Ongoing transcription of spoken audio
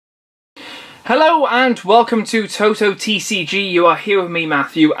Hello and welcome to TotoTCG. You are here with me,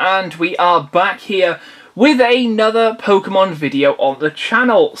 Matthew, and we are back here with another Pokemon video on the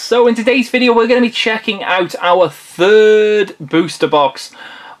channel. So in today's video we're going to be checking out our third booster box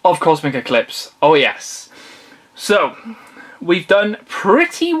of Cosmic Eclipse. Oh yes. So we've done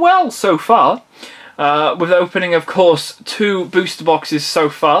pretty well so far. With the opening, of course, 2 booster boxes so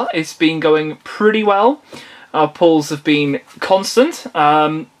far. It's been going pretty well. Our pulls have been constant.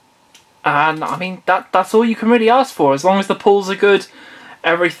 And I mean, that's all you can really ask for. As long as the pulls are good,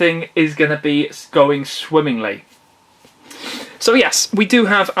 everything is going to be going swimmingly. So yes, we do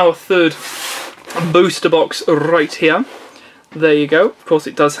have our third booster box right here. There you go. Of course,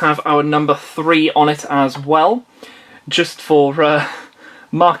 it does have our number 3 on it as well, just for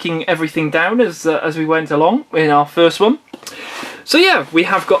marking everything down as we went along in our first one. So yeah, we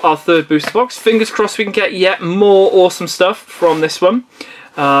have got our third booster box. Fingers crossed we can get yet more awesome stuff from this one.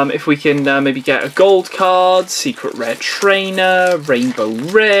 If we can maybe get a gold card, secret rare trainer, rainbow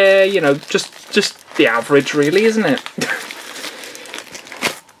rare, you know, just the average really, isn't it?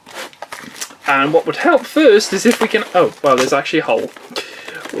 And what would help first is if we can... Oh, well, there's actually a hole.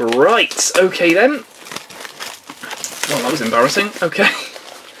 Right, okay then. Well, that was embarrassing. Okay.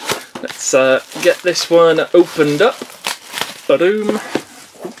 Let's get this one opened up. Ba-doom.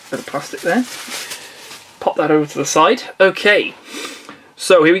 Bit of plastic there. Pop that over to the side. Okay.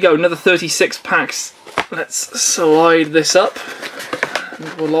 So here we go, another 36 packs. Let's slide this up.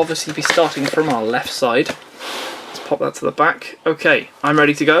 And we'll obviously be starting from our left side. Let's pop that to the back. Okay, I'm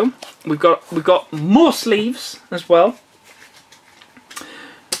ready to go. We've got more sleeves as well.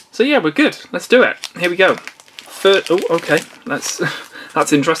 So yeah, we're good. Let's do it. Here we go. Oh, okay. That's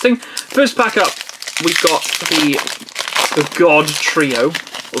interesting. First pack up, we've got the God Trio,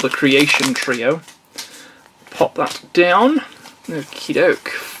 or the Creation Trio. Pop that down. Okie doke.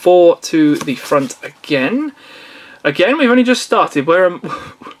 4 to the front again. Again, we've only just started. Where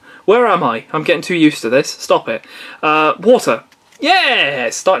am I? I'm getting too used to this. Stop it. Water. Yeah!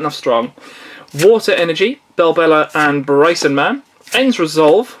 Starting off strong. Water Energy, Bellbella and Bryson Man. Ends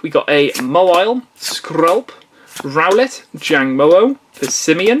Resolve. We got a Mawile, Skrelp, Rowlet, Jangmo-o,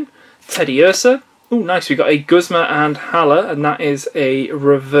 Persimmon, Teddy Ursa. Oh, nice. We got a Guzma and Hala, and that is a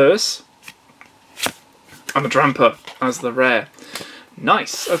reverse. And a Dramper as the rare.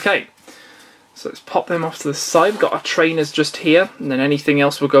 Nice, okay. So let's pop them off to the side. We've got our trainers just here, and then anything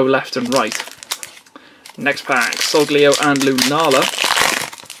else will go left and right. Next pack, Solgleo and Lunala.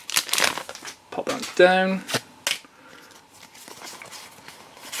 Pop that down.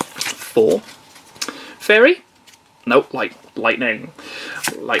 4. Fairy? Nope, Lightning.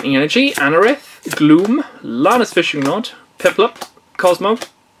 Lightning Energy, Anorith, Gloom, Lana's Fishing Rod, Piplup, Cosmo,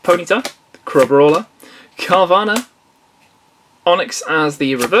 Ponyta, Crabrawler, Carvana, Onyx as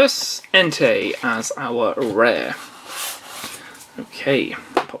the reverse, Entei as our rare. Okay,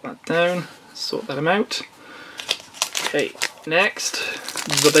 pop that down, sort them out. Okay, next,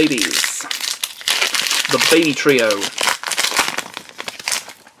 the babies. The baby trio.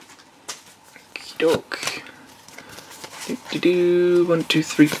 Okie doke. 1, 2,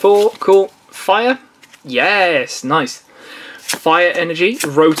 3, 4. Cool. Fire. Yes, nice. Fire Energy,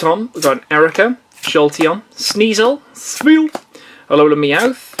 Rotom. We've got an Erica, Jolteon, Sneasel, Spheal, Alola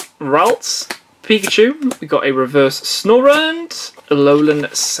Meowth, Ralts, Pikachu. We got a reverse Snorunt, Alolan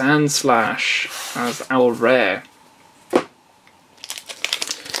Sandslash as our rare.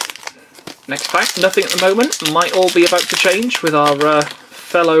 Next pack, nothing at the moment. Might all be about to change with our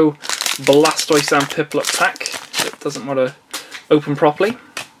fellow Blastoise and Piplup pack that doesn't want to open properly.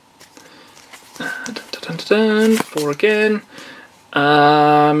 4 again.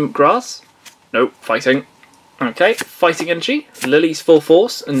 Grass. Nope, fighting. Okay, Fighting Energy, Lily's Full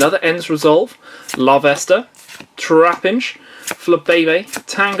Force, another Ends Resolve, Larvesta, Trapinch, Flabébé,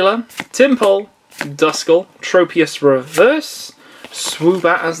 Tangela, Tympole, Duskull, Tropius Reverse,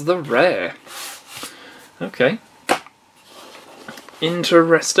 Swoobat as the rare. Okay.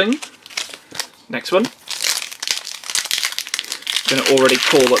 Interesting. Next one. I'm going to already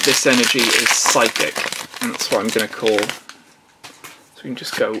call that this energy is Psychic. And that's what I'm going to call. So we can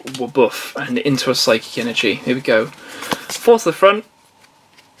just go waboof and into a Psychic Energy. Here we go. 4 to the front.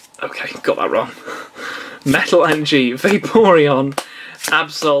 Okay, got that wrong. Metal Energy, Vaporeon,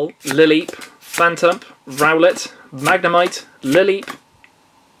 Absol, Lileep, Phantump, Rowlet, Magnemite,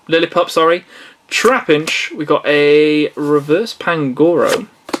 Lillipup, sorry, Trapinch. We got a reverse Pangoro.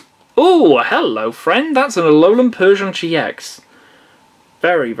 Oh, hello, friend. That's an Alolan Persian GX.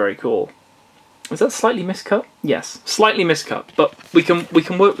 Very, very cool. Is that slightly miscut? Yes, slightly miscut, but we can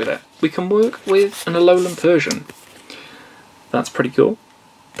work with it. We can work with an Alolan Persian. That's pretty cool.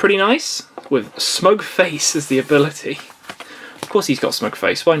 Pretty nice. with Smug Face as the ability. Of course he's got Smug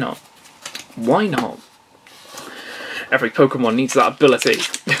Face, why not? Why not? Every Pokemon needs that ability.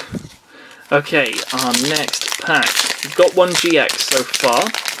 Okay, our next pack. We've got one GX so far,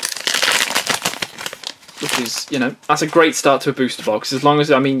 which is, you know, that's a great start to a booster box. As long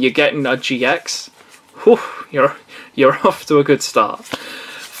as, I mean, you're getting a GX, whew, you're off to a good start.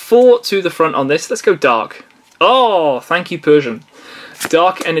 4 to the front on this. Let's go Dark. Oh, thank you, Persian.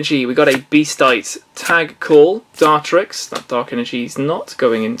 Dark Energy. We got a Beastite, Tag Call, Dartrix. That Dark Energy is not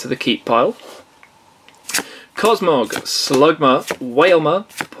going into the keep pile. Cosmog, Slugma, Whalema,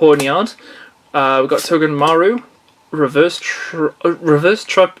 Pawniard. We've got Togedemaru, Reverse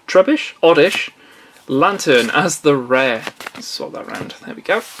Trubbish, Oddish, Lantern as the rare. Let's swap that round. There we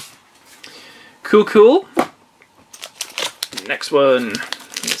go. Cool. Next one.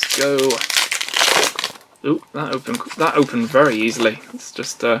 Let's go. Ooh, that opened very easily. Let's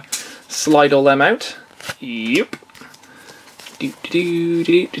just slide all them out. Yep.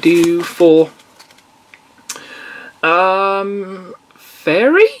 4.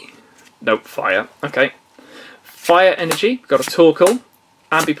 Fairy? Nope, fire. Okay. Fire Energy. We've got a Torkoal,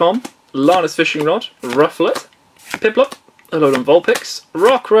 Ambipom, Lana's Fishing Rod, Rufflet, Piplup, Alolan Vulpix,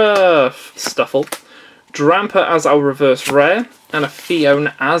 Rockruff, Stuffle, Dramper as our reverse rare, and a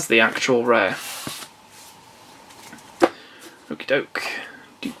Fione as the actual rare. Okie doke.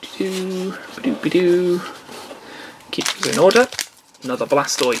 Doo-doo-doo. Keep us in order. Another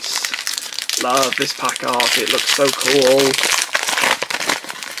Blastoise. Love this pack art, it looks so cool.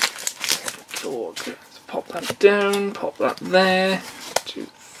 Let's pop that down, pop that there. 2,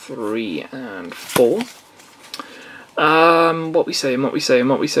 3, and 4. What we saying?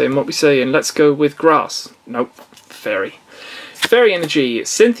 Let's go with Grass. Nope, Fairy. Fairy Energy,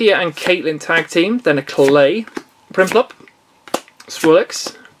 Cynthia and Caitlin tag team, then a Clay, Primplup,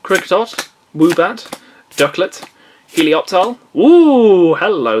 Swirlix, Kricketot, Woobat, Ducklet, Helioptile. Ooh,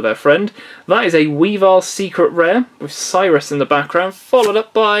 hello there, friend. That is a Weavile Secret Rare with Cyrus in the background, followed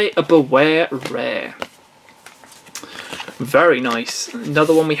up by a Beware Rare. Very nice.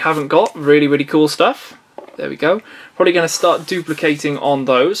 Another one we haven't got. Really cool stuff. There we go. Probably going to start duplicating on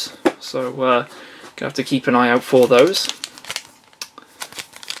those, so going to have to keep an eye out for those.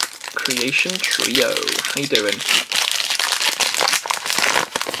 Creation Trio. How you doing?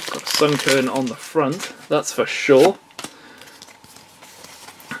 Got Sunkern on the front, that's for sure.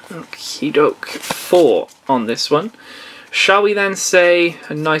 Okie doke. 4 on this one. Shall we then say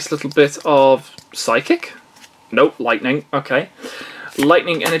a nice little bit of Psychic? Nope, Lightning. Okay.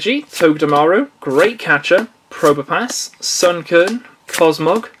 Lightning Energy, Togedemaru, Great Catcher, Probopass, Sunkern,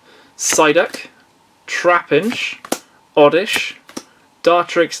 Cosmog, Psyduck, Trapinch, Oddish,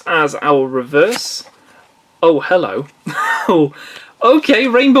 Dartrix as our reverse. Oh, hello. Oh, okay,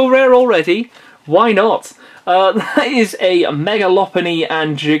 Rainbow Rare already. Why not? That is a Mega Lopunny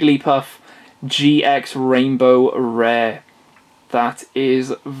and Jigglypuff GX Rainbow Rare. That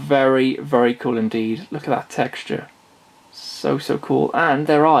is very cool indeed. Look at that texture. So cool. And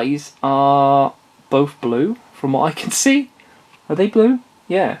their eyes are both blue, from what I can see. Are they blue?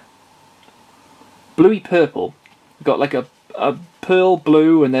 Yeah. Bluey purple. We've got like a pearl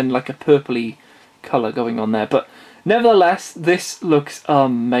blue and then like a purpley colour going on there. But nevertheless, this looks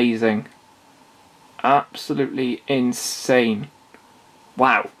amazing. Absolutely insane.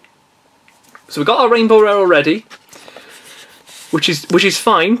 Wow. So we've got our Rainbow Rare already, which is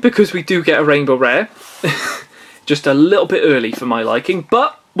fine because we do get a Rainbow Rare. Just a little bit early for my liking,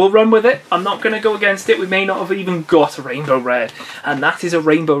 but we'll run with it. I'm not going to go against it. We may not have even got a Rainbow Rare, and that is a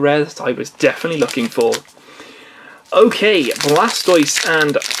Rainbow Rare that I was definitely looking for. Okay, Blastoise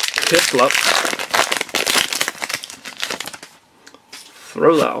and Piplup.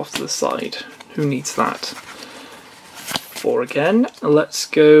 Throw that off to the side. Who needs that? 4 again. Let's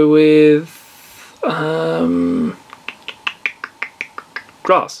go with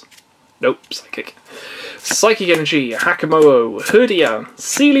Grass. Nope, Psychic. Psychic Energy, Hakamo, Herdia,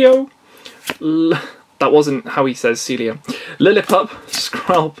 Celio. That wasn't how he says Celio. Lillipup,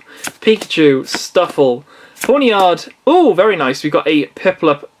 Skrelp, Pikachu, Stuffle, Pawniard. Oh, very nice. We've got a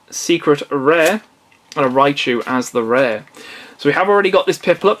Piplup Secret Rare and a Raichu as the rare. So we have already got this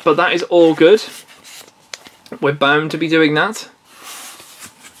Piplup, but that is all good. We're bound to be doing that.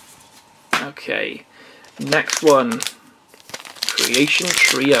 Okay, next one. Creation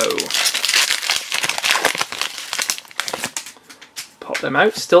Trio. Pop them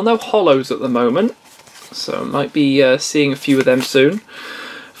out. Still no hollows at the moment, so might be seeing a few of them soon.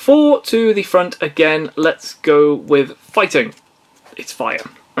 4 to the front again. Let's go with Fighting. It's Fire.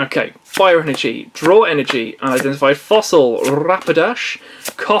 Okay, Fire Energy, Draw Energy, Unidentified Fossil, Rapidash,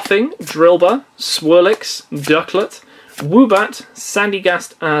 Coughing, Drillbur, Swirlix, Ducklet, Woobat,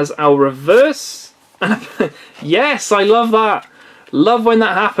 Sandygast as our reverse. Yes, I love that. Love when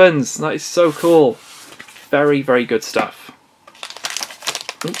that happens. That is so cool. Very, very good stuff.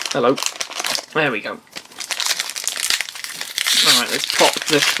 Ooh, hello. There we go. Alright, let's pop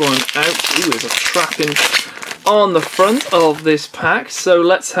this one out. Ooh, there's a Trapinch on the front of this pack. So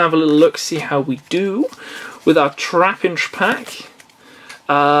let's have a little look, see how we do with our Trapinch pack.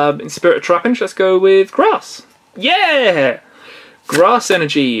 In Spirit of Trapinch, let's go with Grass. Yeah! Grass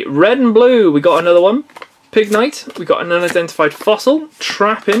Energy, red and blue, we got another one. Pignite, we got an Unidentified Fossil,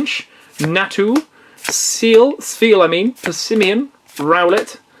 Trapinch, Natu, Persimmon,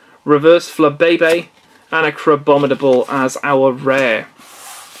 Rowlet, Reverse Flabébé, and a Crabominable as our rare.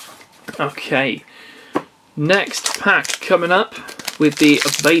 Okay, next pack coming up with the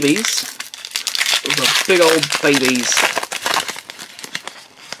babies. The big old babies.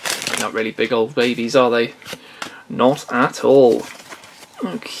 Not really big old babies, are they? Not at all.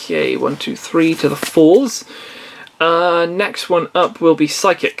 Okay, 1, 2, 3 to the 4s. Next one up will be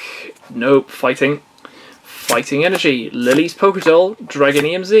Psychic. Nope, Fighting. Fighting Energy, Lily's Pokédoll,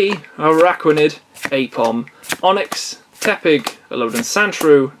 Dragonium Z, Araquanid, Apom, Onyx, Tepig, Alolan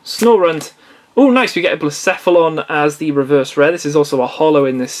Sandshrew, Snorunt. Oh, nice, we get a Blacephalon as the reverse rare. This is also a holo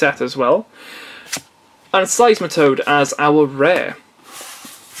in this set as well. And Seismitoad as our rare.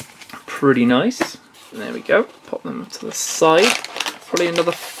 Pretty nice. There we go. Pop them to the side. Probably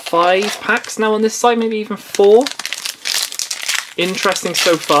another 5 packs now on this side, maybe even 4. Interesting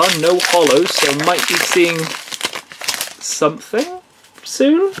so far. No holos, so might be seeing something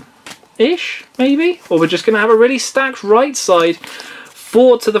soon-ish, maybe? Or we're just going to have a really stacked right side.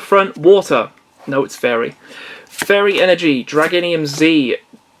 4 to the front, Water. No, it's Fairy. Fairy Energy, Dragonium Z.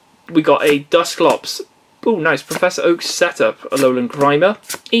 We got a Dusclops. Oh, nice. Professor Oak's Setup, Alolan Grimer,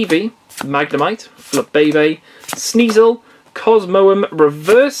 Eevee, Magnemite, Flabébé, Sneasel, Cosmoem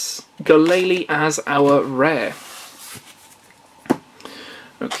Reverse, Galele as our rare.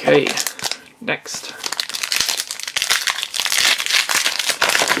 Okay, next.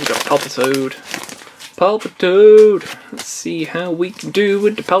 We got Palpitoad. Palpitoad! Let's see how we can do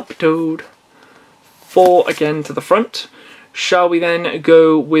with the Palpitoad. 4 again to the front. Shall we then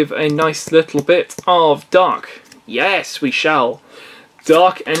go with a nice little bit of Dark? Yes, we shall.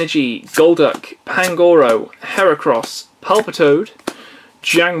 Dark Energy, Golduck, Pangoro, Heracross, Palpitoad,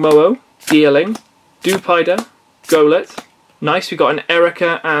 Jangmo-o, Deerling, Dewpider, Golett. Nice, we got an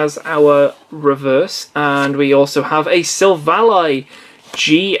Erica as our reverse, and we also have a Silvally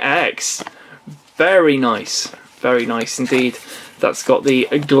GX. Very nice indeed. That's got the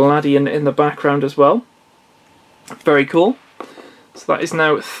Gladion in the background as well. Very cool. So that is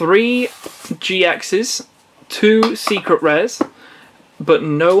now 3 GXs, 2 secret rares, but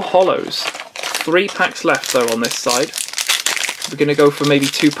no holos. 3 packs left though on this side. We're going to go for maybe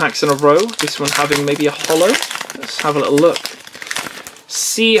 2 packs in a row. This one having maybe a holo. Let's have a little look.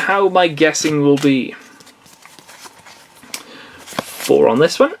 See how my guessing will be. 4 on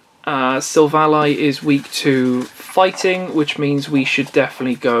this one. Silvally is weak to Fighting, which means we should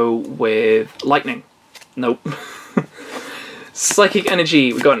definitely go with Lightning. Nope. Psychic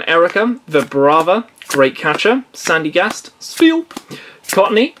Energy, we got an Erica, Vibrava, Great Catcher, Sandygast, Spheal,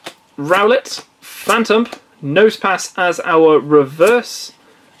 Cottony, Rowlet, Phantom, Nosepass as our reverse.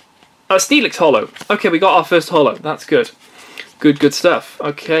 Steelix holo. Okay, we got our first holo. That's good. Good stuff.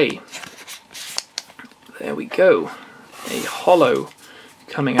 Okay. There we go. A holo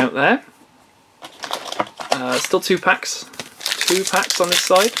coming out there. Still 2 packs. 2 packs on this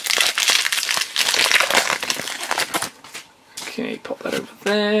side. Okay, pop that over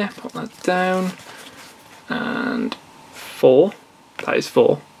there. Pop that down. And 4. That is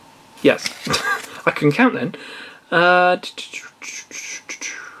 4. Yes. I can count then.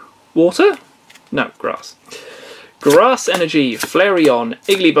 Water? No, Grass. Grass Energy, Flareon,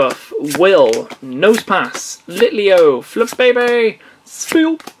 Igglybuff, Will, Nosepass, Litleo, Flabébé,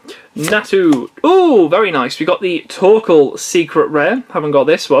 Spheal, Natu. Ooh, very nice. We got the Torkoal secret rare. Haven't got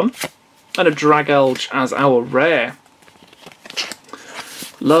this one. And a Dragalge as our rare.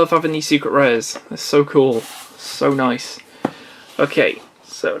 Love having these secret rares. They're so cool. So nice. Okay,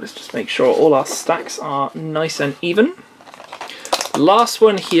 so let's just make sure all our stacks are nice and even. Last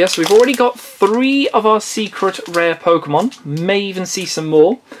one here. So we've already got 3 of our secret rare Pokemon. May even see some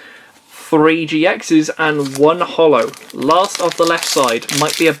more. 3 GXs and 1 holo. Last of the left side.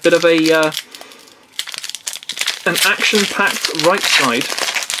 Might be a bit of a an action-packed right side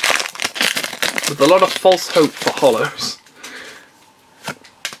with a lot of false hope for holos.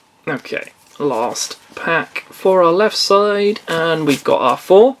 Okay, last pack for our left side, and we've got our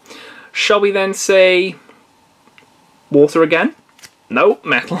 4. Shall we then say water again? No,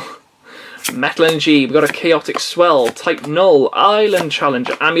 metal. Metal energy, we've got a chaotic swell, type null, island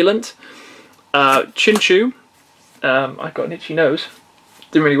challenger, amulet, Chinchu, I've got an itchy nose,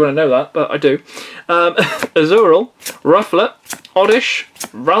 didn't really want to know that, but I do, Azurill, Rufflet, Oddish,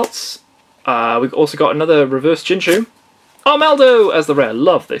 Ralts, we've also got another reverse Chinchu, Armeldo as the rare.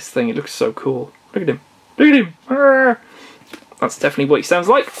 Love this thing, it looks so cool. Look at him, look at him. Arrgh. That's definitely what he sounds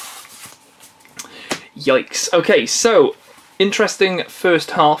like. Yikes. Okay, so interesting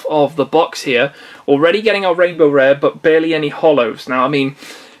first half of the box here. Already getting our rainbow rare, but barely any hollows. Now, I mean,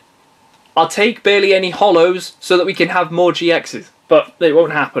 I'll take barely any hollows so that we can have more GXs, but it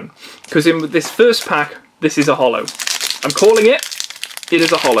won't happen. Because in this first pack, this is a hollow. I'm calling it. It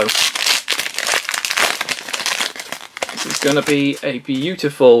is a hollow. This is going to be a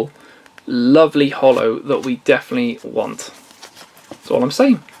beautiful, lovely hollow that we definitely want. That's all I'm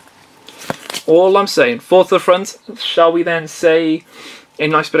saying. All I'm saying. 4 to the front. Shall we then say a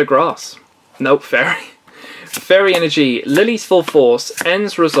nice bit of grass? Nope, fairy. Fairy energy, Lily's full force,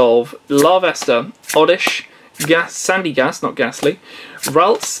 Ends resolve, Larvesta, Oddish, Gas, Sandy Gas, not Ghastly,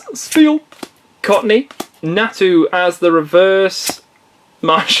 Ralts, Steel, Cottony, Natu as the reverse,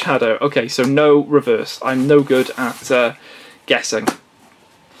 Marshadow. Okay, so no reverse. I'm no good at guessing.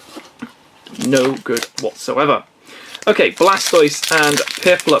 No good whatsoever. Okay, Blastoise and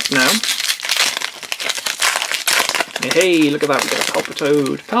Piplup now. Hey, look at that, we got a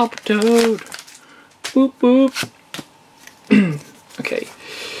Palpitoad. Palpitoad! Boop boop. Okay.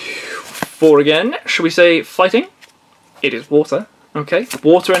 4 again. Should we say fighting? It is water. Okay.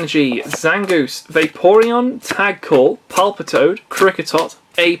 Water energy, Zangoose, Vaporeon, Tagcall, Palpitoad, Kricketot,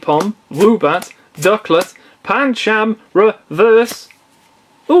 Apom, Woobat, Ducklet, Pancham, reverse.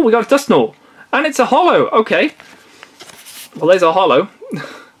 Oh, we got a Dusknoir. And it's a hollow. Okay. Well, there's our hollow.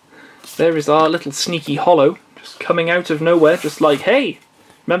 There is our little sneaky hollow. Just coming out of nowhere. Just like, hey,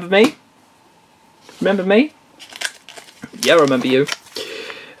 remember me? Remember me? Yeah, I remember you.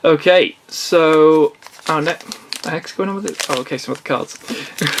 Okay, so... Oh, no. What the heck's going on with it? Oh, okay, some of the cards.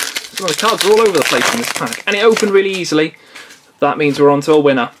 Some of the cards are all over the place in this pack. And it opened really easily. That means we're on to a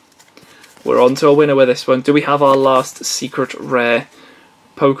winner. We're on to a winner with this one. Do we have our last secret rare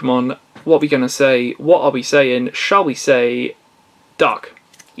Pokemon? What are we going to say? What are we saying? Shall we say... Dark?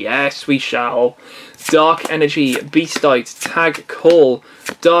 Yes, we shall. Dark Energy, Beastite, Tag Call,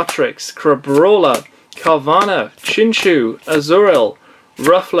 Dartrix, Crabrawler, Carvana, Chinchu, Azurill,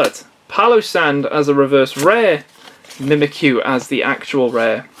 Rufflet, Palosand as a reverse rare, Mimikyu as the actual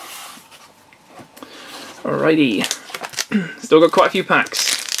rare. Alrighty. Still got quite a few packs.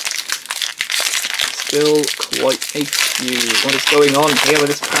 Still quite a few. What is going on here with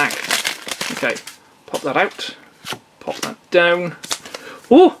this pack? Okay, pop that out. Pop that down.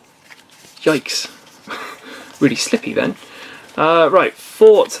 Oh! Yikes. Really slippy then. Right,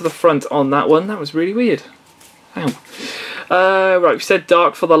 4 to the front on that one. That was really weird. Ow. Right, we said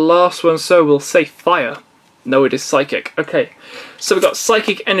dark for the last one, so we'll say fire. No, it is psychic. Okay, so we've got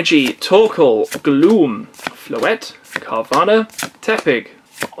Psychic Energy, Torkoal, Gloom, Floette, Carvana, Tepig,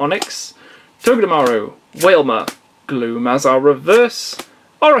 Onyx, Togedemaru, Wailmer, Gloom as our reverse,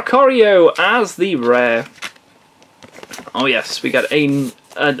 Oricorio as the rare. Oh yes, we got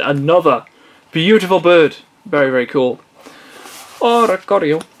another beautiful bird. Very, very cool.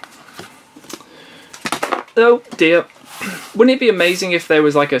 Oricorio. Oh dear. Wouldn't it be amazing if there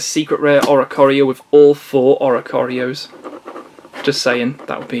was like a secret rare Oricorio with all 4 Oricorios? Just saying,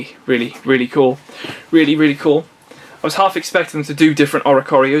 that would be really, really cool. Really, really cool. I was half expecting them to do different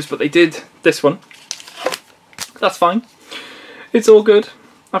Oricorios, but they did this one. That's fine. It's all good,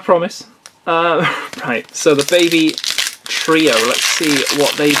 I promise. Right, so the baby trio, let's see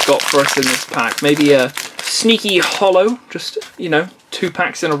what they've got for us in this pack. Maybe a sneaky hollow, just, you know, 2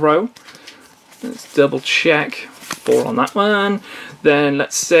 packs in a row. Let's double check. 4 on that one. Then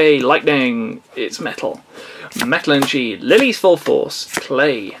let's say lightning, it's metal. Metal Energy, Lily's Full Force,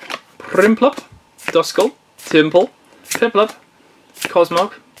 Clay, Primplup, Duskull, Timple, Piplup,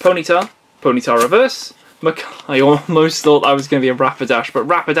 Cosmog, Ponyta, Ponyta Reverse, I almost thought I was going to be a Rapidash, but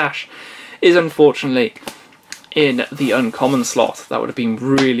Rapidash is unfortunately in the uncommon slot. That would have been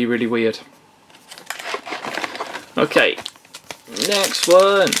really, really weird. Okay, next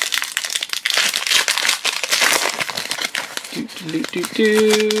one.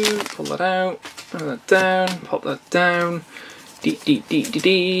 Pull that out, put that down, pop that down.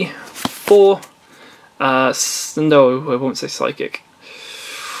 D. 4. No, I won't say psychic.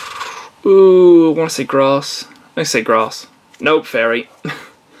 Ooh, I want to say grass. I say grass. Nope, fairy.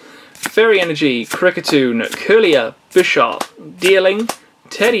 Fairy Energy, Cricketoon, Curlier, Bishop, Deerling,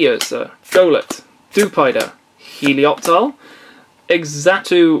 Teddiursa, Golett, Dewpider, Helioptile,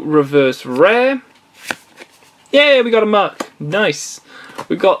 Exatu Reverse Rare. Yeah, we got a Muck. Nice.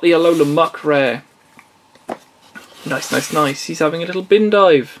 We got the Alola Muck Rare. Nice, nice, nice. He's having a little bin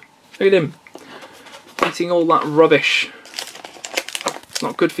dive. Look at him. Eating all that rubbish. It's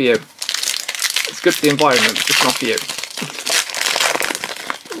not good for you. It's good for the environment, but it's not for you.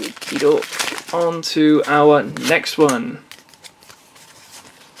 On to our next one.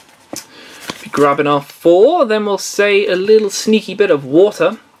 Be grabbing our 4, then we'll say a little sneaky bit of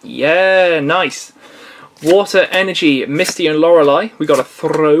water. Yeah, nice. Water Energy, Misty and Lorelei. We got a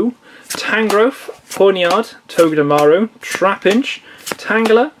Throw, Tangrowth, Pawniard, Togedemaru, Trapinch,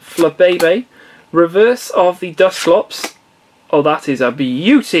 Tangela, Flabebe, Reverse of the Dusclops. Oh, that is a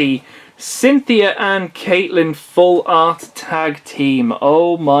beauty. Cynthia and Caitlin full art tag team.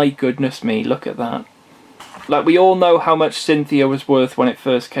 Oh my goodness me, look at that. Like, we all know how much Cynthia was worth when it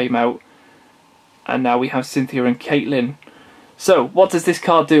first came out. And now we have Cynthia and Caitlin. So, what does this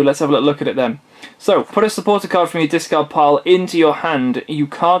card do? Let's have a little look at it then. So, put a supporter card from your discard pile into your hand. You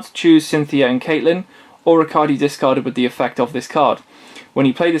can't choose Cynthia and Caitlin, or a card you discarded with the effect of this card. When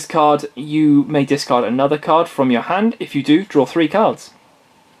you play this card, you may discard another card from your hand. If you do, draw 3 cards.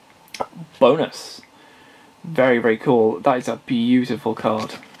 Bonus. Very, very cool. That is a beautiful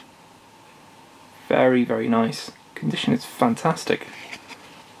card. Very, very nice. Condition is fantastic.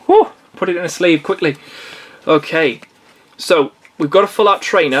 Whew! Put it in a sleeve quickly. Okay, so we've got a full art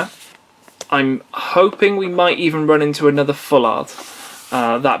trainer. I'm hoping we might even run into another full art.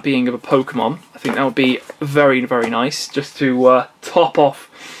 That being of a Pokemon. I think that would be very, very nice, just to top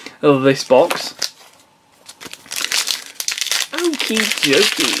off this box. Okie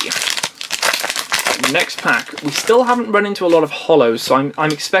dokie. Next pack. We still haven't run into a lot of holos, so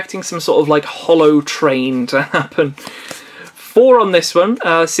I'm expecting some sort of like holo train to happen. 4 on this one.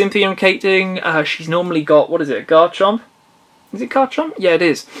 Cynthia and Caitlin. She's normally got, what is it, Garchomp? Is it Garchomp? Yeah, it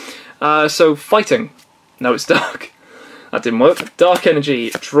is. So fighting. No, it's dark. That didn't work. Dark Energy,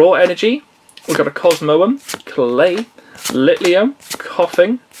 Draw Energy. We've got a Cosmoem, Clay, Litleo,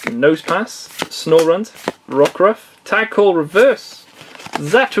 Coughing, Nosepass, Snorunt, Rockruff, Tag Call Reverse,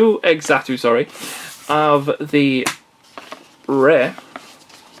 Exatu, sorry, of the rare.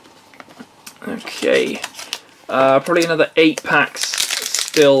 Okay, probably another 8 packs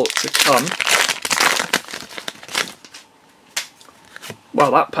still to come. Wow,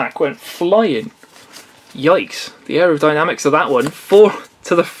 that pack went flying. Yikes, the aerodynamics of that one. 4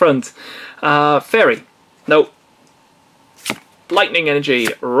 to the front. Fairy, nope. Lightning Energy,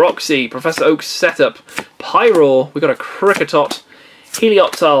 Roxy, Professor Oak's Setup, Pyroar, we got a Kricketot,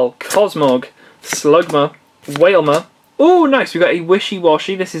 Helioptile, Cosmog, Slugma, Whalema. Oh, nice, we got a Wishy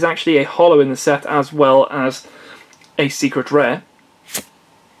Washy. This is actually a holo in the set as well as a secret rare.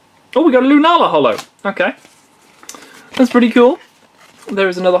 Oh, we got a Lunala holo. Okay, that's pretty cool. There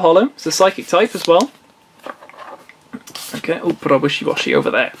is another holo. It's a psychic type as well. Okay, oh, put our Wishy Washy over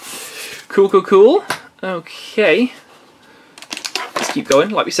there. Cool, cool, cool. Okay. Let's keep going.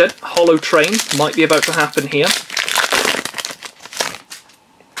 Like we said, holo train might be about to happen here.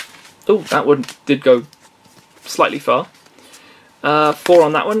 Oh, that one did go slightly far. 4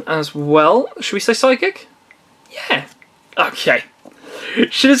 on that one as well. Should we say psychic? Yeah. Okay.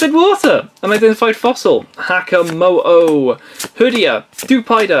 Should have said water. Unidentified fossil. Hakamo'o. Hoodia.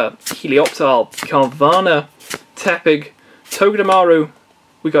 Dewpider. Helioptile. Carvana. Tepig. Togedemaru.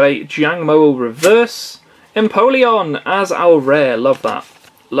 We got a Jangmo reverse. Empoleon as our rare. Love that.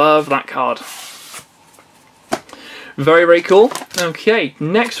 Love that card. Very, very cool. Okay,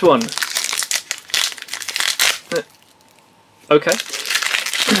 next one. Okay.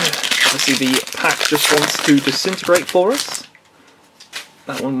 Obviously the pack just wants to disintegrate for us.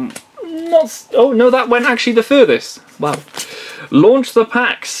 That one not... Oh no, that went actually the furthest. Wow. Launch the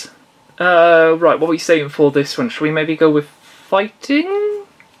packs. Right, what are we saying for this one? Should we maybe go with fighting?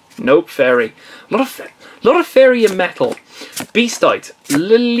 Nope, fairy. A lot of fairy and metal. Beastite,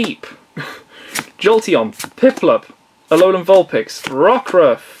 Lileep, Jolteon, Piplup, Alolan Vulpix,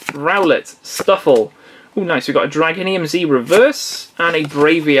 Rockruff, Rowlet, Stuffle. Oh, nice. We've got a Dragonium Z reverse and a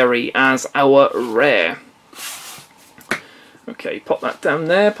Braviary as our rare. Okay, pop that down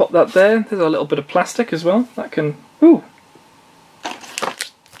there, pop that there. There's a little bit of plastic as well. That can, ooh,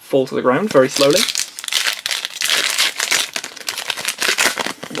 fall to the ground very slowly.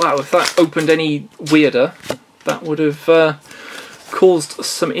 Wow, if that opened any weirder, that would have caused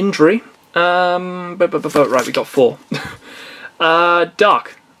some injury. Right, we got 4.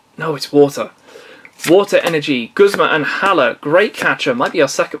 Dark. No, it's water. Water Energy, Guzma and Hala, Great Catcher, might be our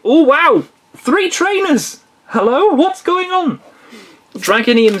second. Oh wow! 3 trainers! Hello? What's going on?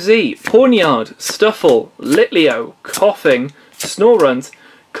 Dragon EMZ, Pawnyard, Stuffle, Litleo, Coughing, Snorunt,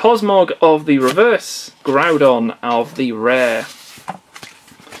 Cosmog of the reverse, Groudon of the rare.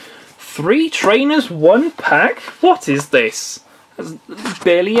 3 trainers, 1 pack? What is this? That's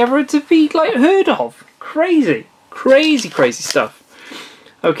barely ever to be like heard of. Crazy. Crazy, crazy stuff.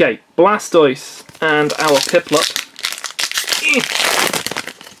 Okay, Blastoise and our Piplup.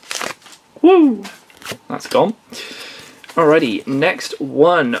 Woo! That's gone. Alrighty, next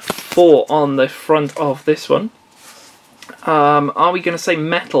one, 4 on the front of this one. Are we going to say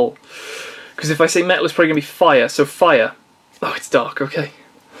metal? Because if I say metal, it's probably going to be fire, so fire. Oh, it's dark, okay.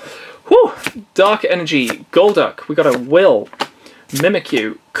 Whew! Dark Energy, Golduck, we got a Will,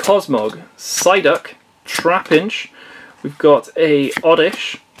 Mimikyu, Cosmog, Psyduck, Trapinch, we've got a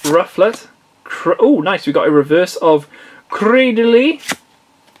Oddish, Rufflet, oh nice, we got a reverse of Cradily.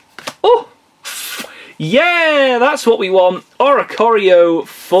 Oh! Yeah, that's what we want. Oricorio,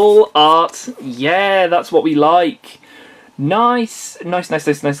 full art. Yeah, that's what we like. Nice, nice, nice,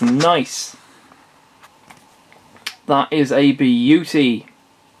 nice, nice, nice. That is a beauty.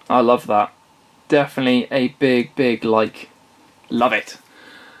 I love that. Definitely a big, big like. Love it.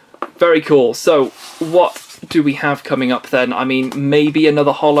 Very cool. So, what do we have coming up then? I mean, maybe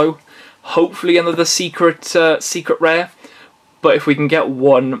another holo. Hopefully another secret rare. But if we can get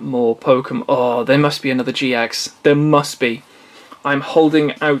one more Pokemon... Oh, there must be another GX. There must be. I'm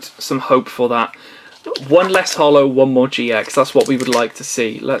holding out some hope for that. One less holo, one more GX. That's what we would like to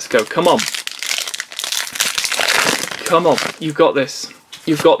see. Let's go. Come on. Come on. You've got this.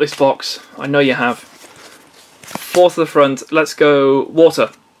 You've got this box. I know you have. 4 to the front. Let's go water.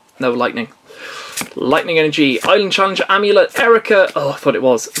 No, lightning. Lightning Energy. Island Challenger Amulet. Erica. Oh, I thought it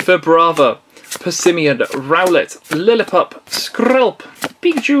was. Vibrava. Persimmon, Rowlet, Lillipup, Skrelp,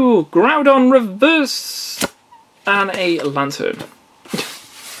 Pikachu, Groudon reverse, and a Lantern.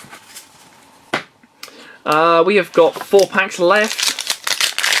 We have got 4 packs left.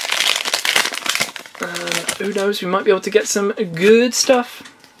 Who knows, we might be able to get some good stuff.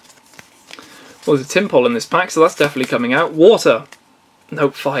 Well, there's a Timpole in this pack, so that's definitely coming out. Water.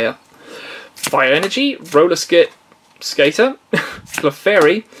 Nope, fire. Fire Energy, Roller Skater,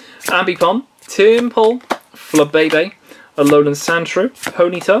 Clefairy, Ambipom, Timpole, Flabébé, Alolan Sandshrew,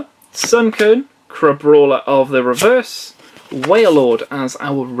 Ponyta, Sunkern, Crabrawler of the reverse, Wailord as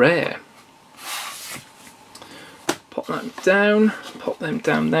our rare. Pop that down, pop them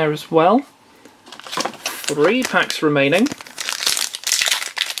down there as well. 3 packs remaining.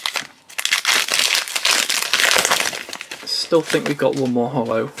 Still think we've got one more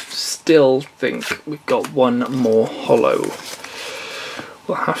holo. Still think we've got one more holo.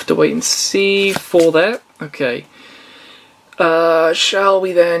 We'll have to wait and see for that. Okay. Shall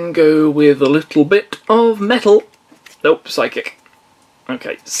we then go with a little bit of metal? Nope, Psychic.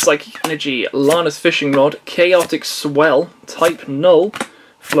 Okay, Psychic Energy, Lana's Fishing Rod, Chaotic Swell, Type Null,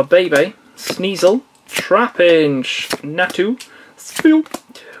 Flabébé, Sneasel, Trapinch, Natu, Spill,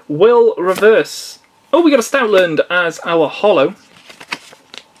 Will Reverse. Oh, we got a Stoutland as our holo.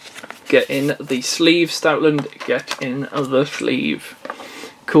 Get in the sleeve, Stoutland, get in the sleeve.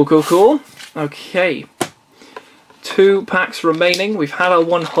 Cool, cool, cool. Okay. 2 packs remaining. We've had our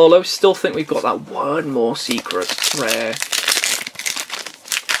 1 holo. Still think we've got that one more secret rare.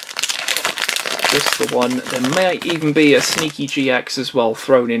 Just the one. There might even be a sneaky GX as well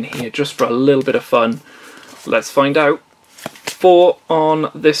thrown in here just for a little bit of fun. Let's find out. 4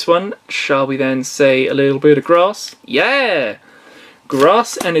 on this one. Shall we then say a little bit of grass? Yeah!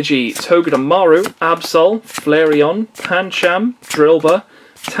 Grass Energy, Togedemaru, Absol, Flareon, Pancham, Drillbur,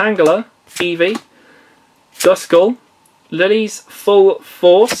 Tangela, Eevee, Duskull, Lily's Full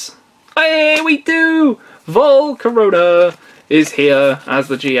Force. Hey, we do! Volcarona is here as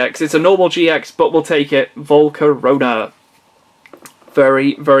the GX. It's a normal GX, but we'll take it. Volcarona.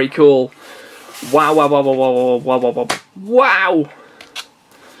 Very, very cool. Wow, wow, wow, wow, wow, wow, wow, wow, wow!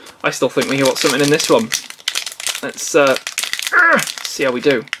 I still think we got something in this one. Let's see how we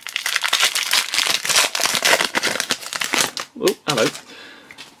do. Oh, hello.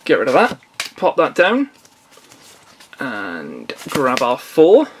 Get rid of that. Pop that down. And grab our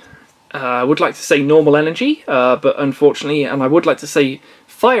 4. I would like to say normal energy, but unfortunately, and I would like to say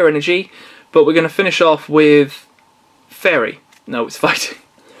fire energy, but we're going to finish off with fairy. No, it's fighting.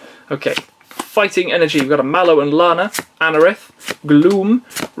 Okay. Fighting energy. We've got a Mallow and Lana, Anorith, Gloom,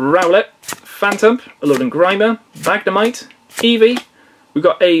 Rowlet, Phantom, Alolan Grimer, Magnemite, Eevee. We've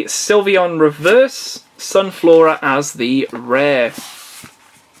got a Sylveon reverse, Sunflora as the rare.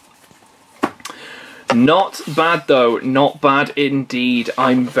 Not bad though, not bad indeed.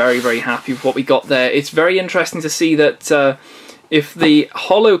 I'm very, very happy with what we got there. It's very interesting to see that if the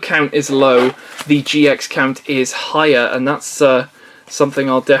holo count is low, the GX count is higher, and that's something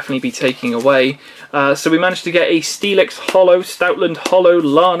I'll definitely be taking away. So we managed to get a Steelix holo, Stoutland holo,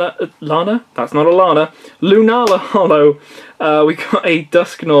 Lana? That's not a Lana. Lunala holo. We got a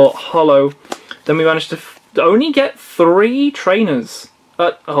Dusknoir holo. Then we managed to only get 3 trainers.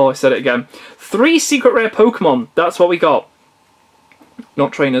 Oh, I said it again. 3 secret rare Pokemon. That's what we got.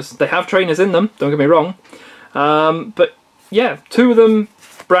 Not trainers. They have trainers in them, don't get me wrong. But yeah, 2 of them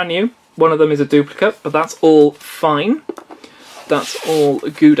brand new. 1 of them is a duplicate, but that's all fine. That's all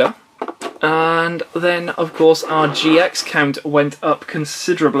Gouda. And then, of course, our GX count went up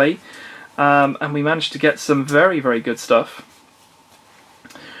considerably. And we managed to get some very, very good stuff,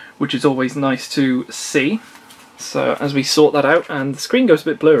 which is always nice to see. So as we sort that out, and the screen goes a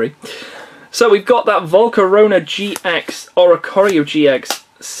bit blurry. So we've got that Volcarona GX, Oricorio GX,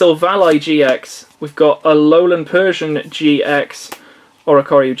 Silvally GX, we've got a Alolan Persian GX,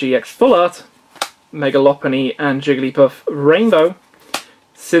 Oricorio GX Full Art, Megalopony and Jigglypuff Rainbow,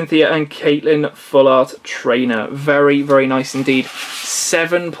 Cynthia and Caitlin Full Art Trainer. Very, very nice indeed.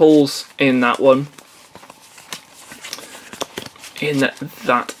 7 pulls in that one.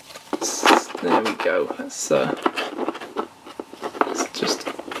 There we go. Let's just...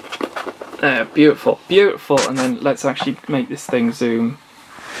 There, beautiful, beautiful. And then let's actually make this thing zoom.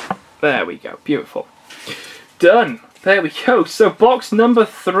 There we go, beautiful. Done. There we go. So box number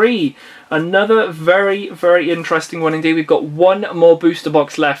 3. Another very, very interesting one indeed. We've got 1 more booster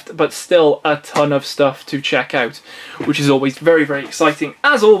box left, but still a ton of stuff to check out, which is always very, very exciting,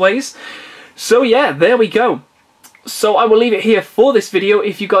 as always. So yeah, there we go. So I will leave it here for this video.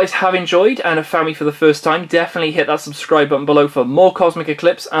 If you guys have enjoyed and have found me for the first time, definitely hit that subscribe button below for more Cosmic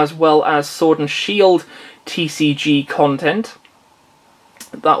Eclipse, as well as Sword and Shield TCG content.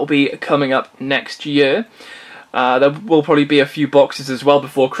 That will be coming up next year. There will probably be a few boxes as well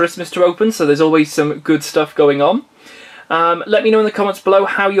before Christmas to open, so there's always some good stuff going on. Let me know in the comments below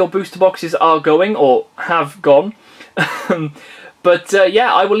how your booster boxes are going, or have gone. But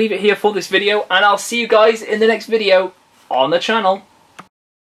yeah, I will leave it here for this video, and I'll see you guys in the next video on the channel.